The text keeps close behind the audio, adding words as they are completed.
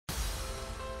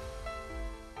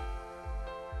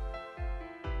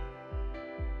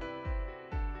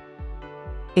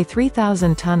A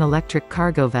 3,000-ton electric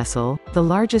cargo vessel, the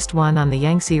largest one on the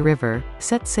Yangtze River,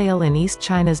 set sail in East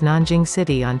China's Nanjing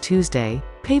city on Tuesday,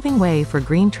 paving way for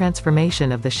green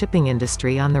transformation of the shipping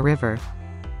industry on the river.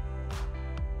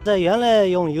 在原来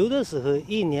用油的时候，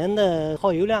一年的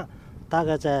耗油量大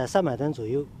概在300吨左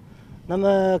右。那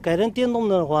么改成电动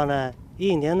的话呢，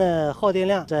一年的耗电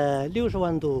量在60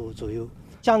万度左右，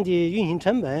降低运行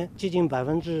成本接近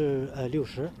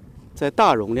60%。在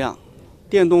大容量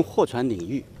电动货船领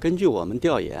域，根据我们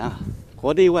调研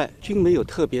国内外均没有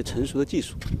特别成熟的技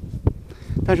术。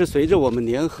但是随着我们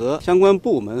联合相关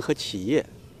部门和企业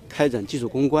开展技术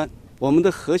攻关，我们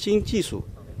的核心技术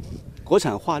国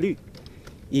产化率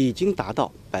已经达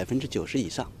到90%以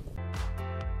上。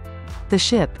The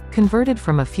ship, converted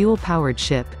from a fuel-powered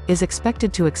ship, is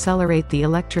expected to accelerate the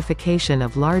electrification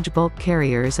of large bulk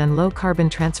carriers and low-carbon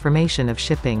transformation of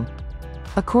shipping.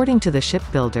 According to the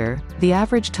shipbuilder, the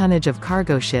average tonnage of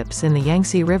cargo ships in the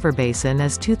Yangtze River basin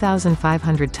is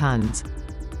 2,500 tons.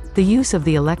 The use of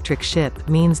the electric ship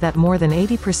means that more than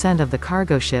 80% of the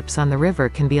cargo ships on the river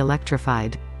can be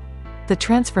electrified. The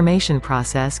transformation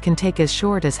process can take as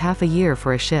short as half a year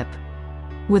for a ship.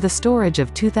 With a storage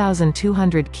of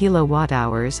 2,200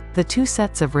 kilowatt-hours, the 2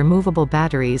 sets of removable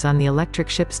batteries on the electric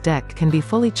ship's deck can be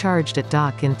fully charged at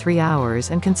dock in 3 hours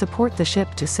and can support the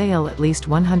ship to sail at least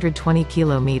 120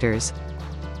 kilometers.